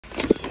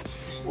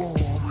Oh,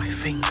 my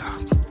finger.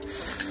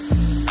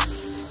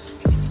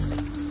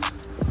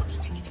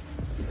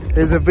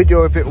 Here's a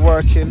video of it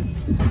working.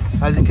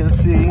 As you can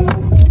see,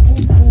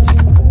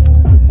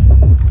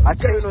 I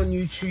turned on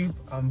YouTube.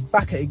 I'm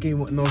back at it again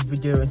with another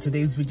video, and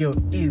today's video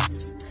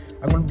is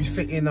I'm going to be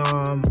fitting a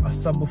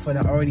subwoofer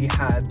that I already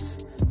had,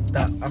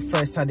 that I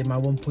first had in my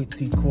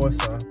 1.2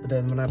 Corsa, but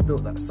then when I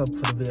built that sub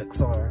for the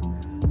VXR,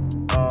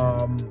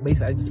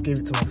 basically I just gave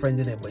it to my friend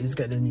in it, but he's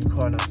getting a new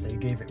car now, so he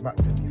gave it back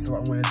to me. So what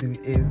I'm going to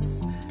do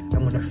is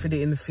I'm going to fit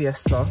it in the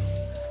Fiesta,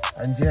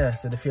 and yeah,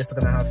 so the Fiesta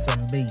going to have some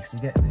bass, you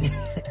get me?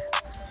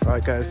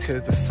 Alright guys,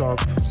 here's the sub.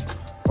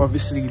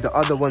 Obviously the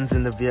other one's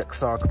in the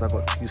VXR because I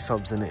got 2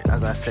 subs in it,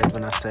 as I said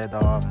when I said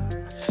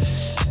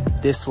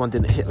this one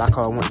didn't hit like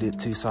I wanted it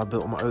to, so I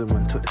built my own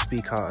one, took the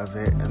speaker out of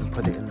it and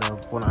put it in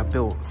the one I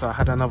built. So I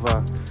had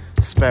another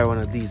spare one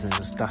of these and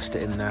just dashed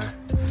it in there,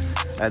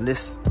 and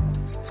this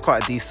is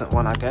quite a decent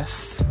one, I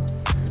guess.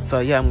 So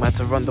yeah, I'm going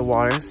to run the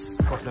wires,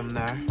 put them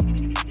there,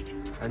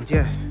 and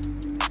yeah,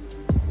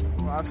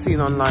 what I've seen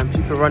online,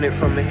 people run it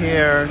from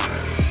here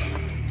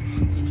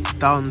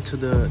down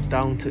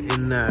to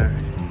in there.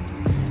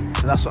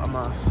 So that's what I'm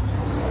gonna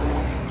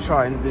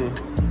try and do.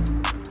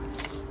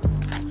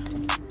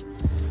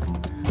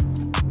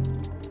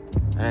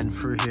 And then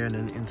through here and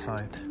then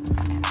inside.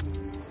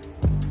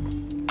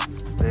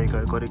 There you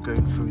go, got it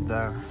going through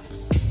there.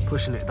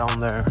 Pushing it down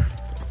there.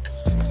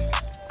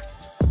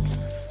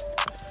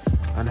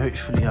 And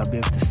hopefully I'll be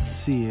able to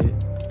see it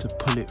to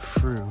pull it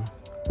through.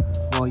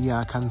 Well, yeah,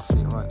 I can see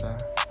it right there.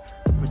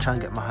 Let me try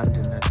and get my hand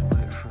in there to pull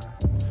it through.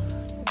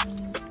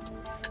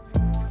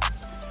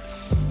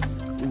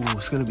 Ooh,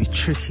 it's gonna be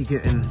tricky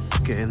getting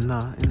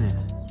that, isn't it?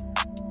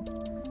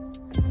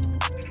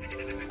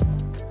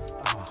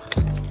 Oh,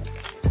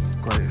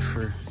 got it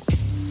through.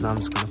 Now I'm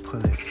just gonna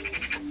pull it.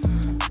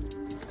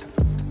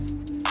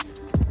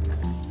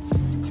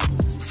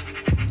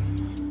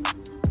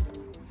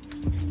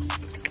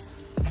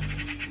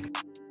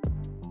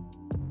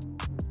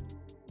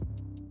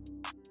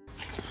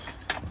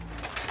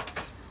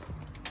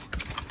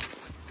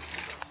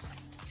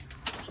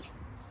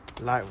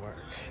 Light work,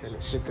 and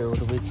it should go all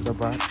the way to the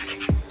back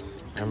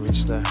and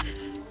reach there.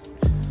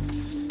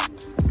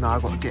 Now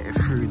I've got to get it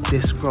through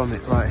this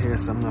grommet right here,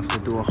 so I'm gonna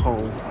have to do a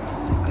hole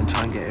and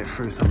try and get it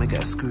through. So I'm gonna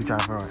get a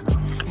screwdriver right now.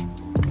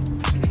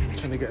 I'm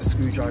trying to get a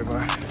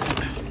screwdriver.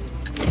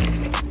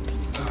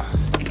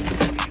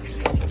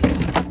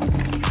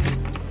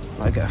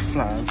 If I get a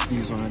flat, I'll just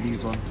use one of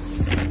these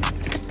ones.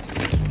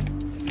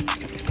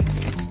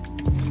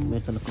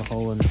 Make a little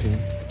hole into it.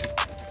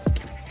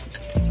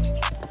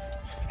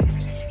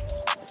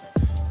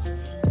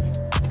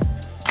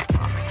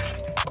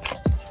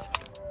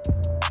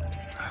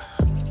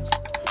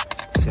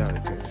 See how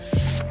it goes.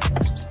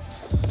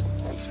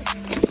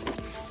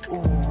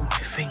 Oh, my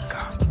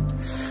finger.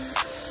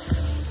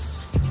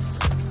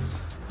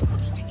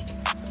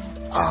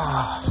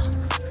 Ah.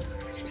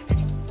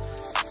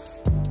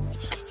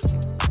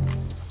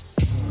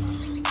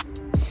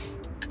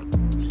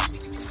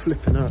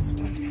 Flipping out,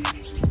 man.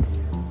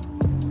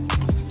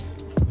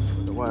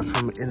 Put the wire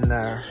from in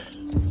there.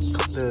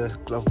 Put the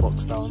glove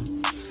box down.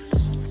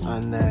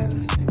 And then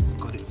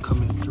got it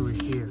coming through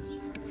here.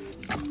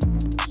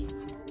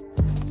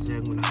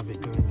 I'm gonna have it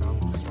going down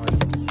the side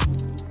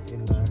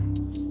in there.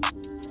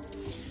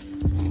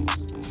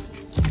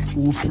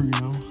 All through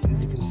now, as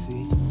you can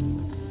see.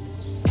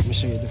 Let me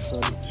show you the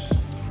front.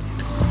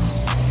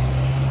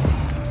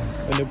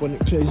 When the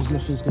bonnet closes,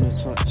 nothing's gonna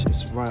touch.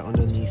 It's right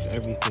underneath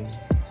everything.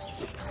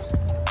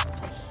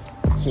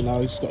 So now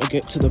we just gotta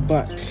get to the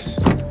back.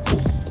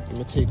 I'm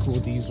gonna take all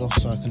these off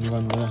so I can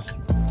run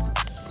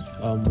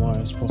the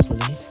wires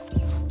properly.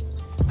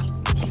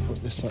 Just put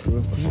this up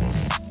real quick.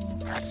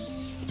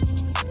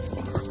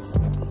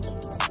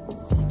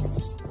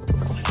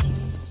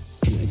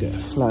 Get a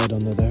slide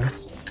under there,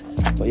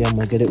 but yeah, I'm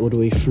gonna get it all the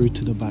way through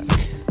to the back.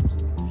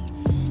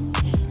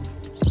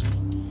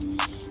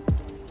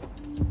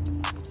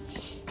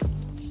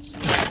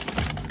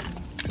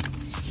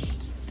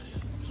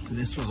 So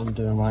this is what I'm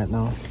doing right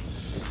now,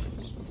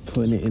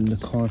 putting it in the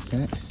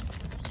carpet.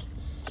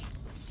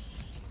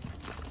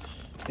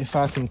 If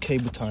I had some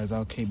cable ties,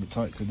 I'll cable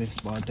tie it to this,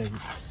 but I don't,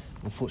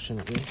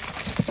 unfortunately.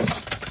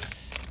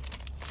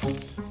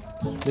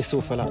 This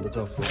all fell out of the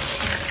glove box.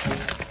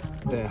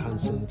 Bare hand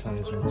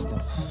sanitizer and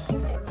stuff.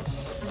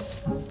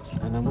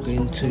 And I'm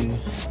going to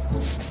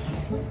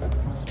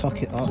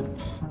tuck it up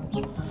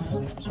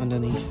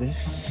underneath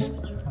this.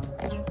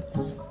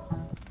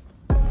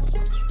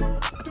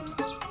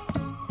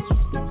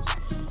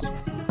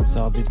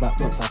 So I'll be back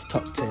once I've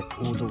tucked it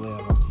all the way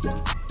along.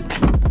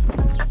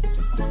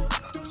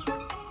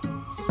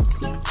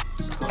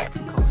 Tight,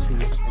 you can't see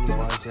any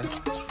wires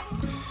yet.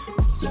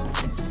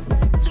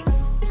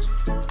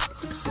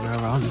 Now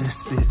around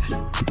this bit,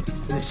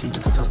 literally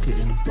just tuck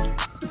it in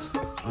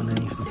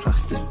underneath the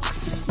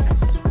plastics.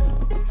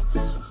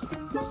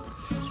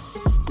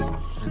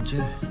 And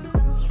yeah,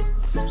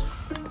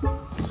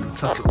 and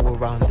tuck it all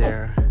around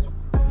there,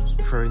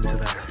 through into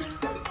there.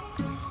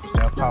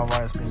 Our power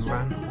wire's been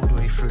ran all the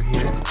way through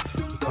here.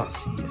 You can't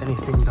see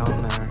anything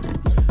down there,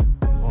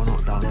 or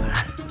not down there,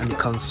 and it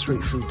comes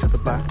straight through to the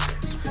back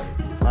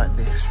like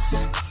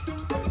this.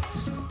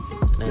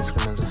 And it's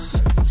gonna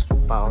just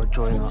bow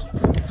join up.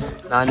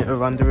 Now I need to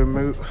run the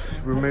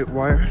remote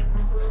wire.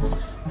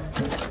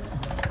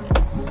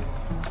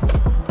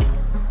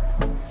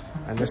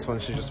 And this one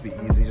should just be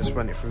easy, just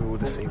run it through all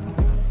the same way.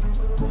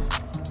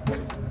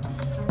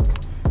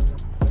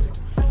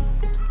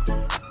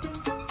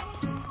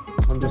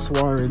 I'm just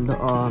wiring the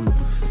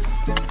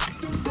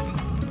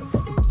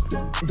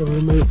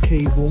remote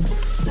cable.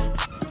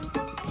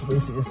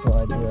 Basically that's what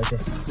I do, I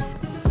just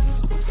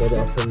get it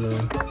up in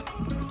there.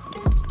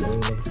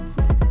 Really.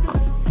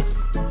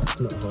 It's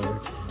not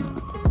hard.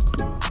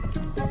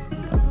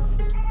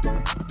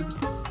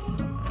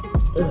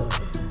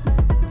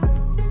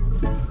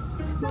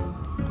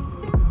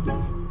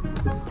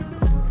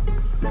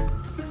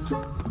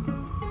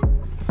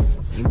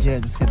 And yeah,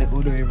 just get it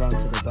all the way around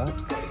to the back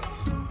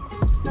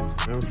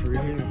and through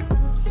here.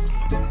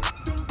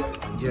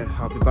 And yeah,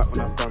 I'll be back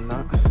when I've done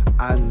that.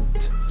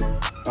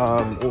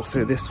 And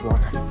also this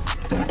wire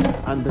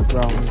and the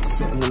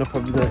grounds. I'm gonna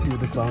probably go do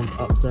the ground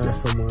up there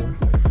somewhere.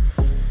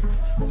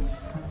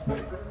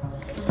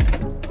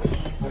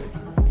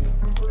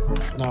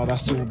 Now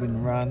that's all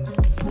been ran.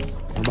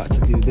 I'm about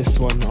to do this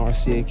one,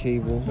 RCA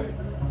cable.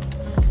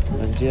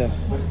 And yeah,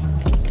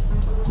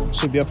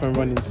 should be up and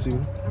running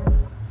soon.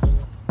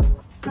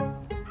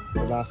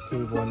 The last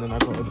cable, and then I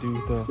gotta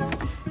do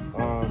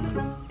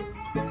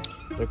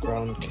the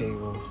ground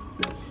cable,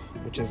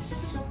 which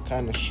is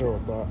kind of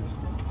short, but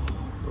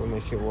we'll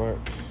make it work.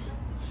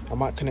 I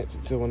might connect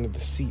it to one of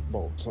the seat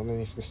bolts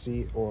underneath the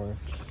seat, or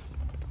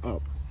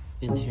up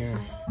in here.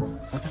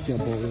 I can see a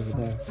bolt over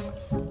there.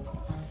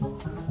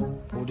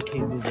 All the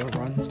cables are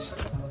run. As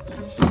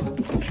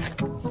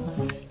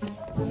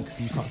you can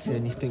see, you can't see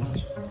anything.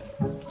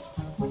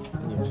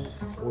 Yeah,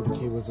 all the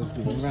cables have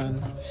been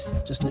ran.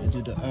 Just need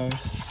to do the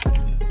earth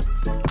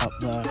up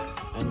there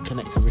and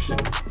connect everything.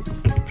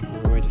 And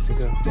we're ready to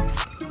go.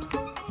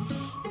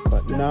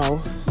 But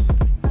now,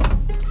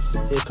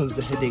 here comes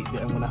the headache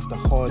bit. I'm gonna have to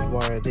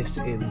hardwire this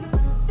in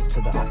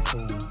to the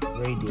actual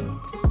radio,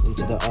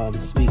 into the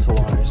speaker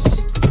wires,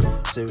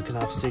 so we can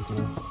have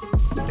signal.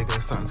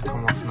 They're starting to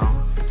come off now.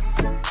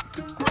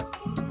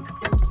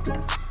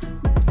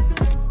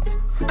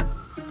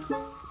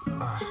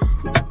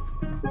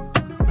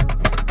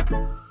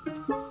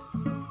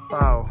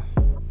 Wow.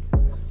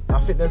 I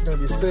think there's gonna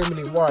be so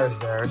many wires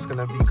there, it's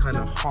gonna be kind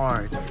of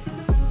hard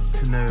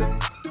to know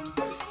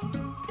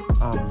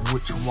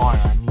which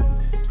wire I need.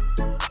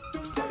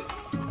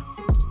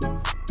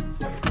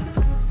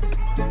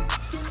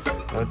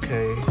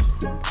 Okay,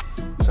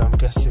 so I'm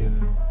guessing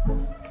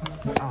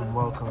I'm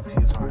well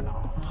confused right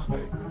now.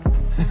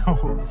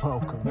 Well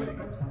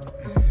confused.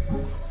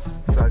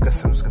 So I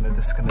guess I'm just gonna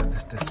disconnect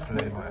this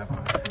display, whatever.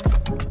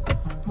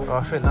 But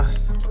I think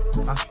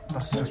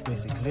that's just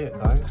basically it,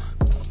 guys.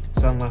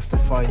 So I'm gonna have to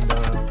find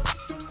the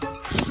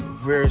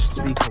rear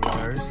speaker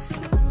wires.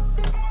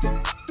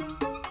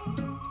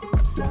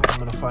 I'm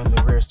gonna find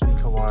the rear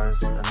speaker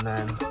wires, and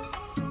then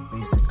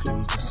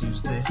basically just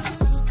use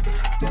this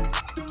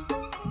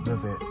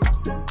with it,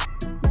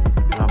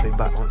 and I'll be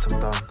back once I'm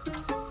done.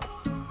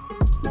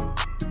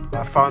 But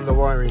I found the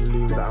wiring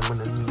loom that I'm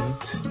gonna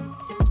need,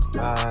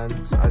 and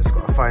I just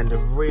gotta find the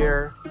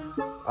rear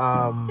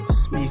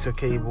speaker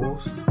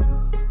cables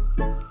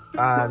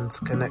and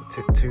connect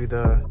it to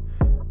the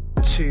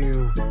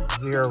two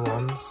rear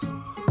ones.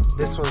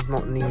 This one's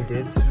not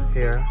needed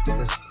here.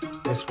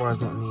 This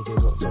wire's not needed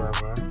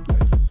whatsoever.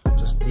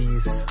 Just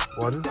these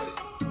ones.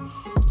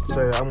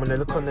 So I'm gonna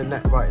look on the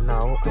net right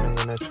now, and I'm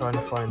gonna try and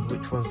find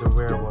which one's the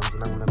rear ones,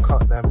 and I'm gonna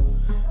cut them,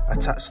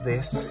 attach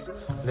this,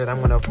 and then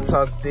I'm gonna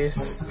plug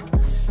this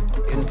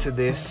into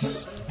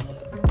this.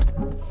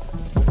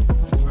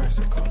 Where is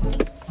it gone?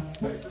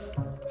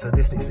 So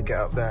this needs to get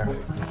up there.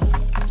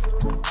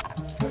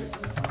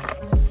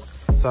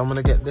 So I'm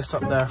gonna get this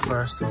up there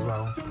first as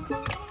well.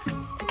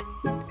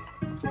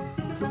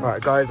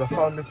 Alright guys, I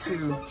found the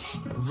two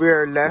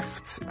rear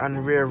left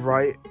and rear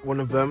right, one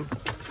of them.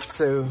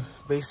 So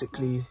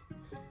basically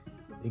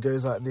it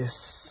goes like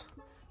this.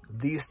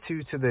 These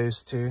two to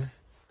those two.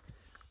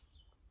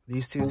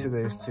 These two to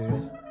those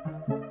two.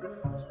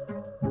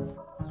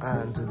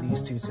 And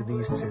these two to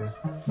these two.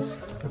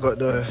 I got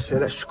the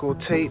electrical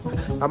tape.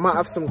 I might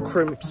have some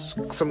crimp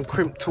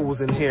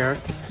tools in here,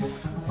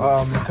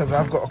 because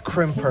I've got a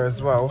crimper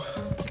as well.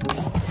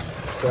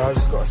 So I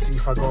just got to see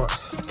if I got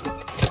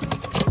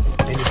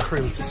any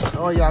crimps.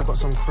 Oh yeah, I got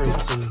some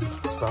crimps and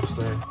stuff.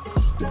 So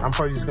I'm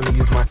probably just gonna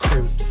use my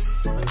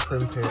crimps and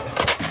crimp it.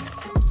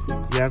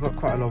 Yeah, I got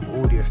quite a lot of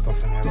audio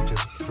stuff in here, which is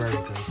very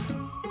good.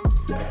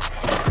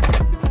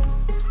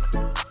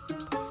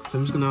 So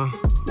I'm just gonna.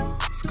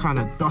 It's kind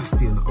of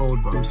dusty and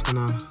old, but I'm just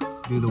gonna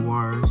do the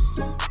wires.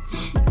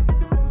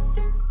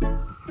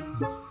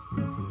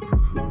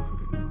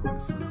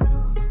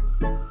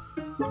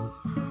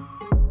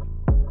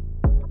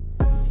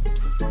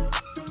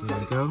 There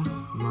you go,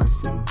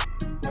 nice and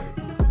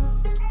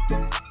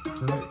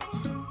correct.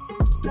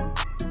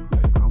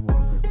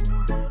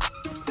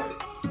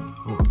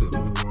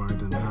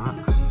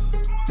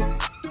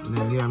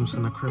 I'm just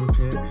gonna crimp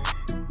it.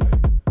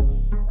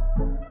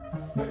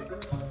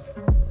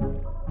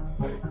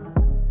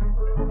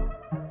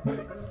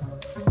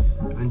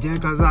 And yeah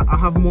guys, I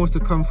have more to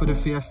come for the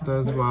Fiesta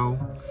as well.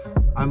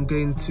 I'm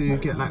going to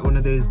get like one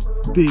of those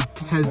big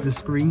Tesla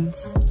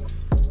screens.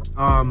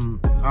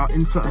 I'll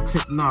insert a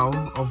clip now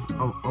of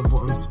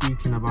what I'm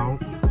speaking about.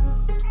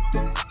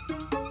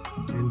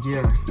 And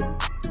yeah, so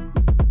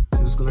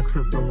I'm just gonna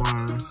crimp the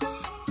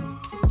wires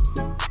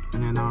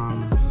and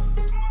then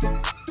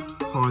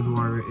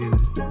hardwire it in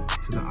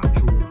to the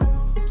actual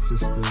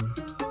system.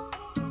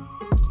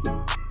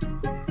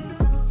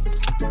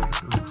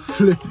 I'm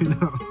flipping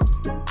out.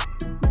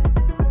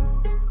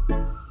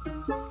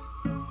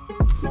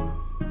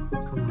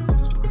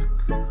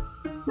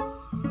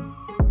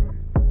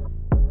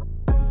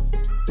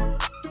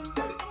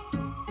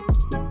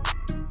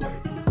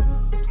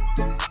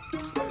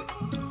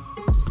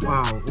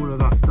 Wow, all of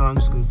that done.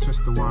 Just gonna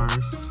twist the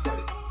wires.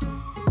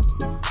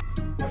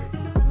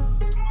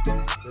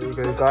 There you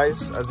go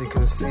guys, as you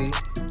can see,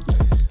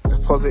 the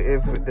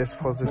positive with this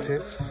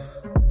positive,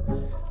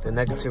 the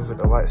negative with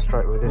the white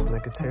stripe with this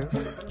negative,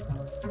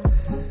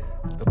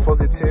 the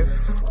positive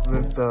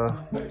with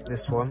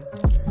this one,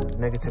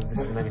 negative,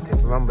 this is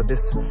negative. Remember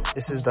this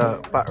is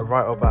the back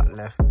right or back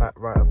left, back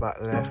right or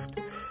back left.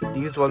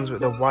 These ones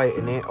with the white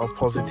in it are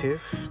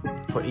positive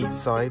for each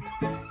side.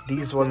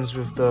 These ones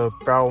with the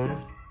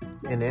brown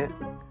in it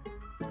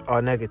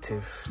are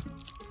negative.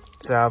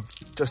 So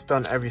I've just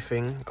done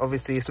everything.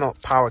 Obviously it's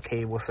not power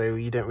cable, so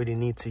you don't really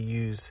need to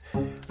use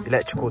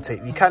electrical tape.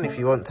 You can if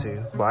you want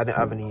to, but I didn't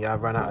have any. I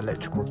ran out of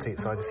electrical tape,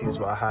 so I just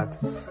used what I had.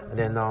 And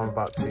then now I'm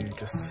about to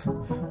just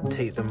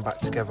tape them back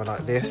together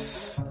like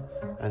this.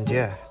 And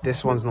yeah,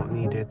 this one's not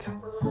needed.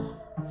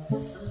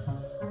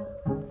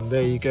 And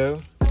there you go,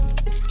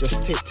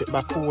 just taped it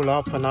back all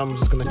up, and I'm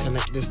just going to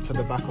connect this to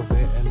the back of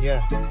it. And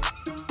yeah,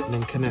 and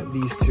then connect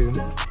these two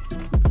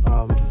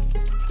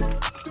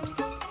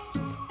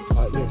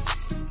like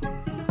this.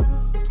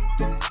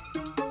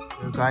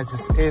 So guys,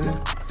 it's in.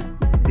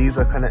 These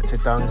are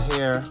connected down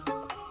here,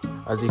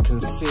 as you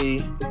can see,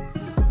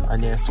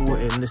 and yeah, it's all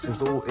in. This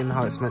is all in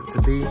how it's meant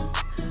to be.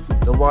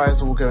 The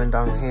wires all going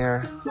down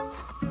here,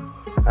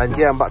 and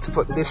yeah, I'm about to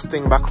put this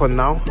thing back on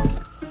now.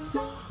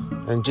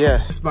 And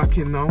yeah, it's back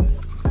in now,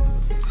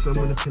 so I'm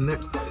gonna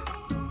connect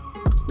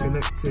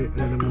it, and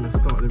then I'm gonna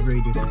start the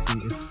radio to see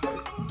if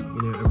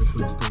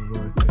everything is still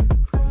working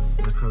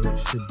like how it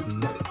should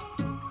be.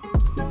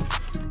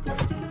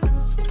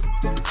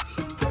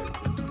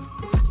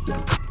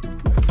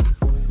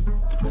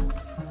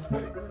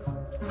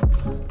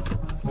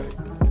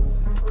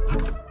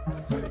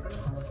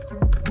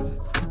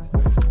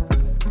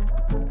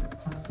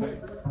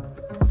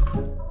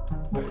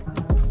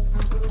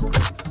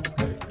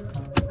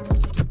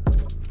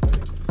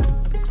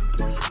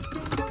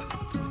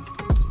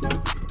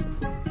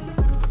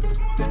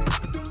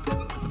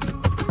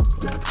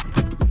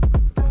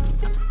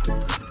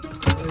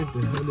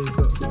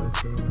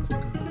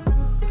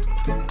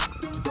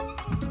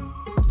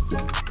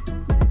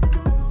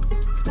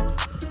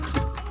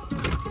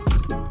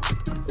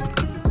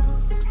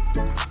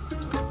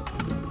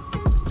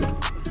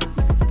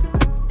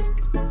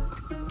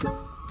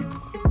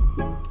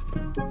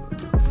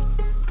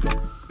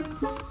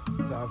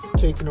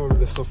 Taking all of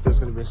this off, there's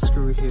going to be a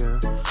screw here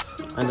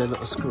and a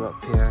little screw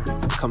up here.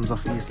 It comes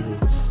off easily,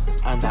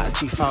 and I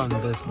actually found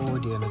there's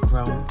already in a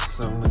ground,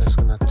 so I'm just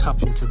going to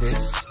tap into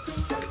this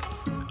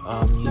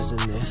using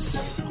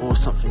this or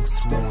something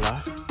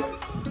smaller,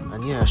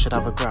 and yeah, I should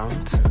have a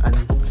ground and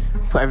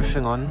put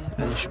everything on,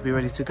 and it should be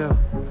ready to go.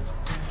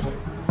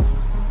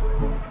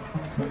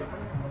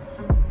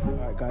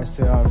 Alright guys,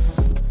 so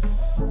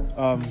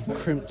I've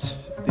crimped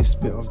this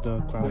bit of the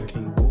ground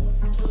cable,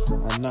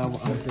 and now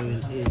what I'm doing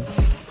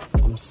is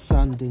I'm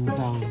sanding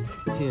down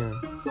here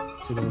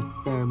so there's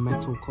bare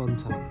metal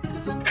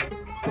contacts,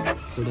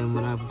 so then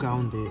when I've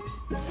ground it,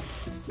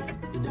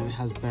 it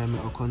has bare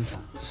metal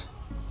contacts.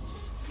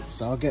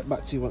 So I'll get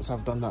back to you once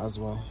I've done that as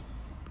well.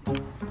 There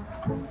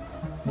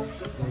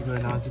you go.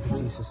 Now as you can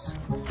see, it's just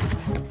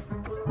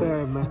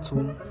bare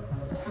metal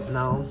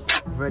now,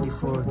 ready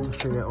to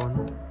fill it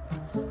on.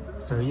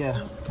 So yeah,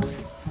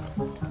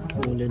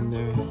 all in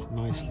there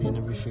nicely and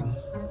everything,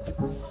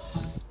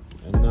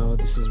 and now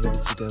this is ready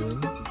to go in.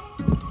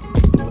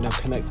 I'm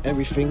gonna connect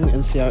everything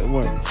and see how it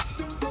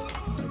works.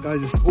 Right,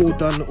 guys, it's all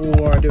done. All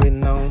we're doing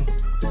now,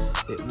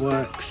 it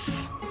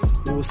works.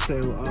 Also,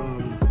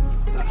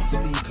 that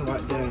speaker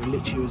right there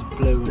literally was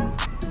blown,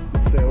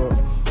 so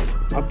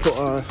I put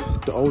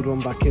the old one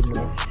back in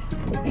there.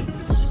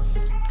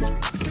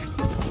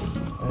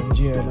 And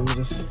yeah, let me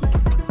just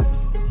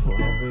put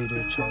on a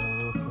radio channel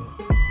real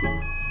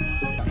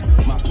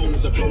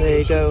quick. There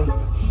you go.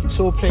 It's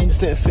all plain,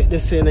 just need to fit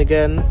this in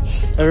again.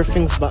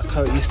 Everything's back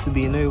how it used to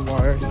be, no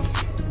wires.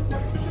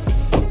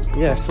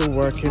 Yeah, it's all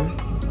working.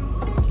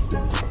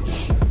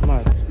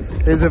 Right.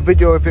 Here's a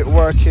video of it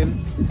working.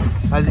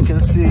 As you can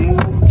see,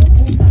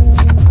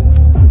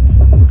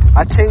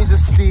 I changed the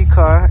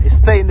speaker. It's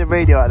playing the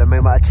radio at the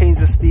moment. I changed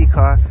the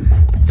speaker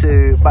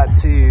back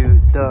to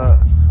the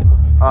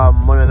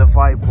one of the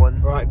vibe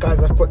one. Right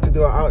guys, I've got to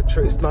do our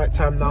outro. It's night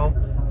time now.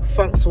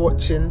 Thanks for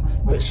watching.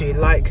 Make sure you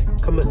like,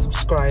 comment,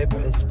 subscribe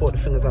and support the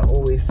thing as I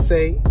always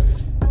say.